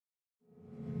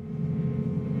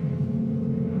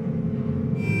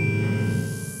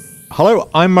Hello,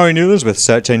 I'm Newlands with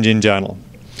Search Engine Journal.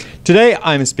 Today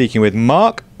I'm speaking with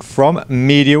Marc from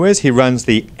MediaWhiz. He runs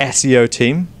the SEO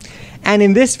team. And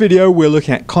in this video we're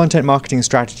looking at content marketing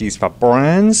strategies for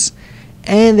brands,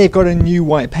 and they've got a new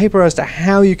white paper as to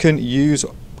how you can use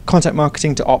content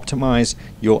marketing to optimize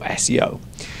your SEO.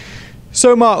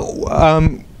 So Marc,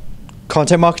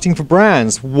 content marketing for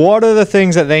brands, what are the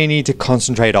things that they need to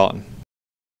concentrate on?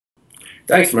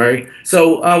 Thanks, Murray.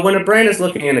 So when a brand is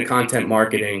looking into content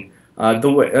marketing,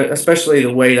 especially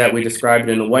the way that we described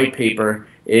it in the white paper,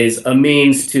 is a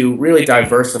means to really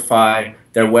diversify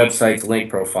their website's link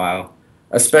profile,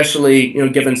 especially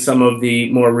given some of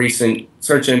the more recent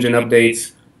search engine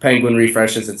updates, penguin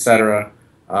refreshes, etc.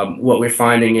 What we're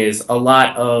finding is a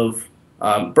lot of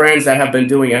brands that have been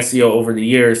doing SEO over the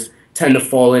years tend to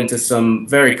fall into some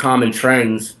very common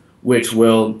trends, which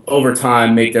will over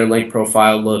time make their link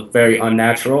profile look very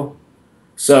unnatural.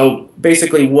 So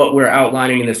basically what we're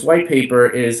outlining in this white paper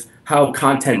is how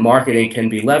content marketing can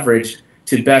be leveraged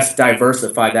to best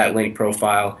diversify that link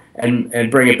profile and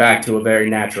bring it back to a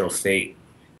very natural state.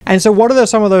 And so what are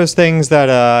some of those things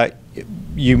that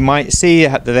you might see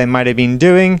that they might have been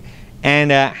doing,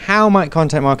 and how might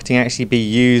content marketing actually be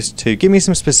used to give me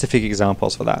some specific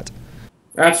examples for that?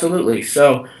 Absolutely.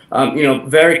 So,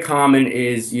 very common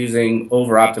is using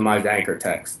over-optimized anchor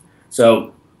text.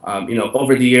 So,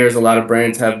 over the years, a lot of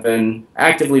brands have been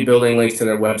actively building links to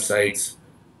their websites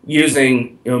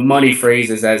using money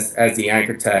phrases as the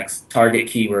anchor text, target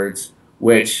keywords,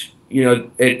 which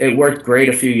it worked great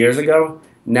a few years ago.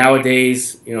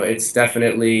 Nowadays, it's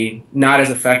definitely not as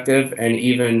effective and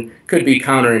even could be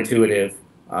counterintuitive,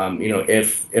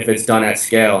 if it's done at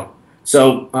scale.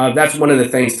 So that's one of the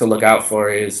things to look out for,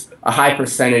 is a high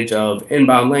percentage of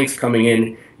inbound links coming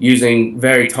in using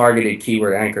very targeted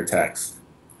keyword anchor text.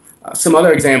 Some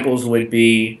other examples would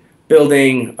be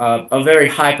building a very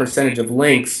high percentage of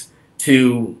links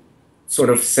to sort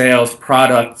of sales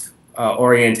product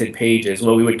oriented pages,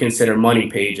 what we would consider money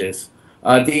pages.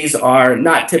 These are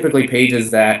not typically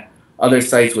pages that other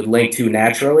sites would link to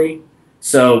naturally.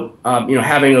 So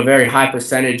having a very high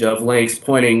percentage of links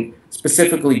pointing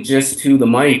specifically just to the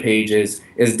money pages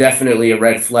is definitely a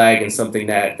red flag and something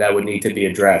that would need to be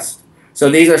addressed. So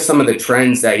these are some of the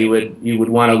trends that you would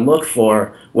want to look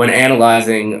for when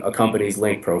analyzing a company's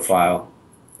link profile.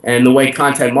 And the way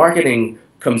content marketing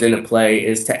comes into play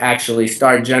is to actually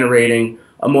start generating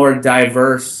a more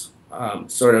diverse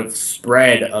sort of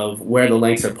spread of where the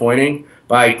links are pointing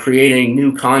by creating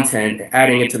new content,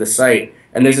 adding it to the site.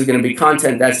 And this is going to be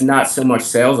content that's not so much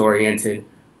sales oriented,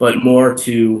 but more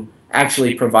to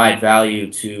actually provide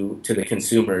value to the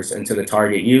consumers and to the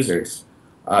target users.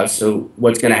 So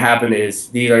what's going to happen is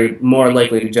these are more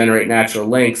likely to generate natural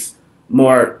links.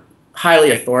 More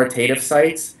highly authoritative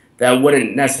sites that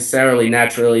wouldn't necessarily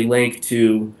naturally link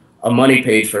to a money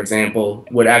page, for example,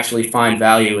 would actually find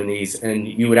value in these, and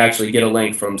you would actually get a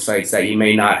link from sites that you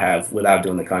may not have without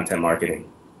doing the content marketing.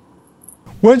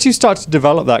 Once you start to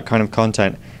develop that kind of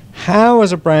content, how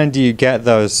as a brand do you get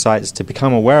those sites to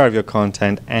become aware of your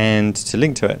content and to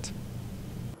link to it?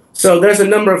 So there's a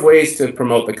number of ways to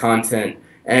promote the content,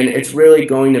 and it's really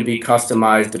going to be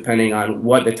customized depending on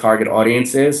what the target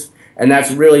audience is. And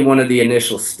that's really one of the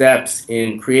initial steps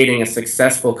in creating a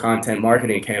successful content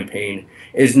marketing campaign,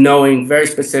 is knowing very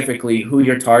specifically who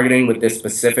you're targeting with this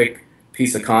specific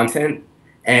piece of content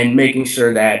and making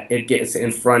sure that it gets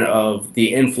in front of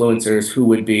the influencers who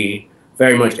would be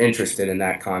very much interested in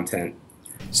that content.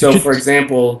 So for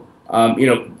example,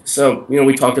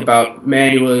 we talked about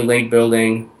manually link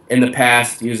building in the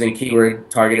past using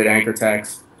keyword targeted anchor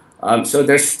text. So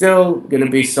there's still going to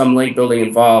be some link building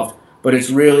involved, but it's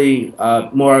really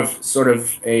more of sort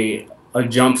of a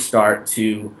jump start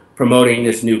to promoting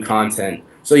this new content.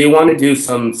 So you want to do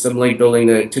some link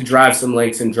building to drive some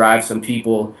links and drive some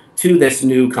people to this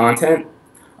new content.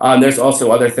 There's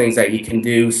also other things that you can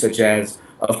do, such as,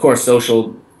 of course,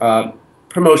 social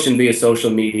promotion via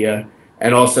social media,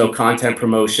 and also content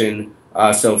promotion.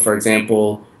 So for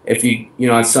example, if you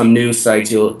on some news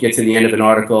sites, you'll get to the end of an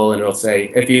article and it'll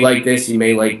say, if you like this, you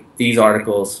may like these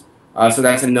articles. So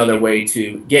that's another way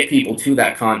to get people to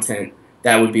that content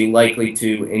that would be likely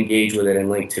to engage with it and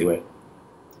link to it.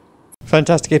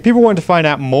 Fantastic. If people want to find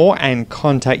out more and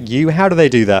contact you, how do they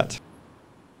do that?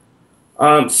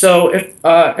 So if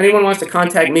anyone wants to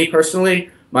contact me personally,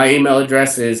 my email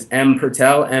address is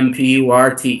mpurtell,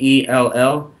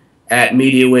 MPURTELL,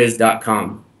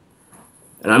 @MediaWhiz.com.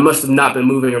 And I must have not been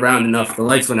moving around enough. The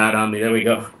lights went out on me. There we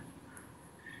go.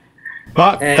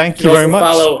 Marc, thank you very much.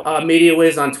 Follow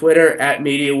MediaWhiz on Twitter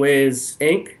 @MediaWhiz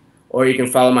Inc., or you can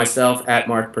follow myself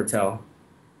 @Marc Purtell.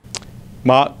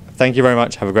 Marc, Thank you very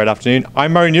much. Have a great afternoon.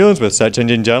 I'm Marc Newlands with Search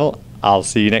Engine Journal. I'll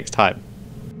see you next time.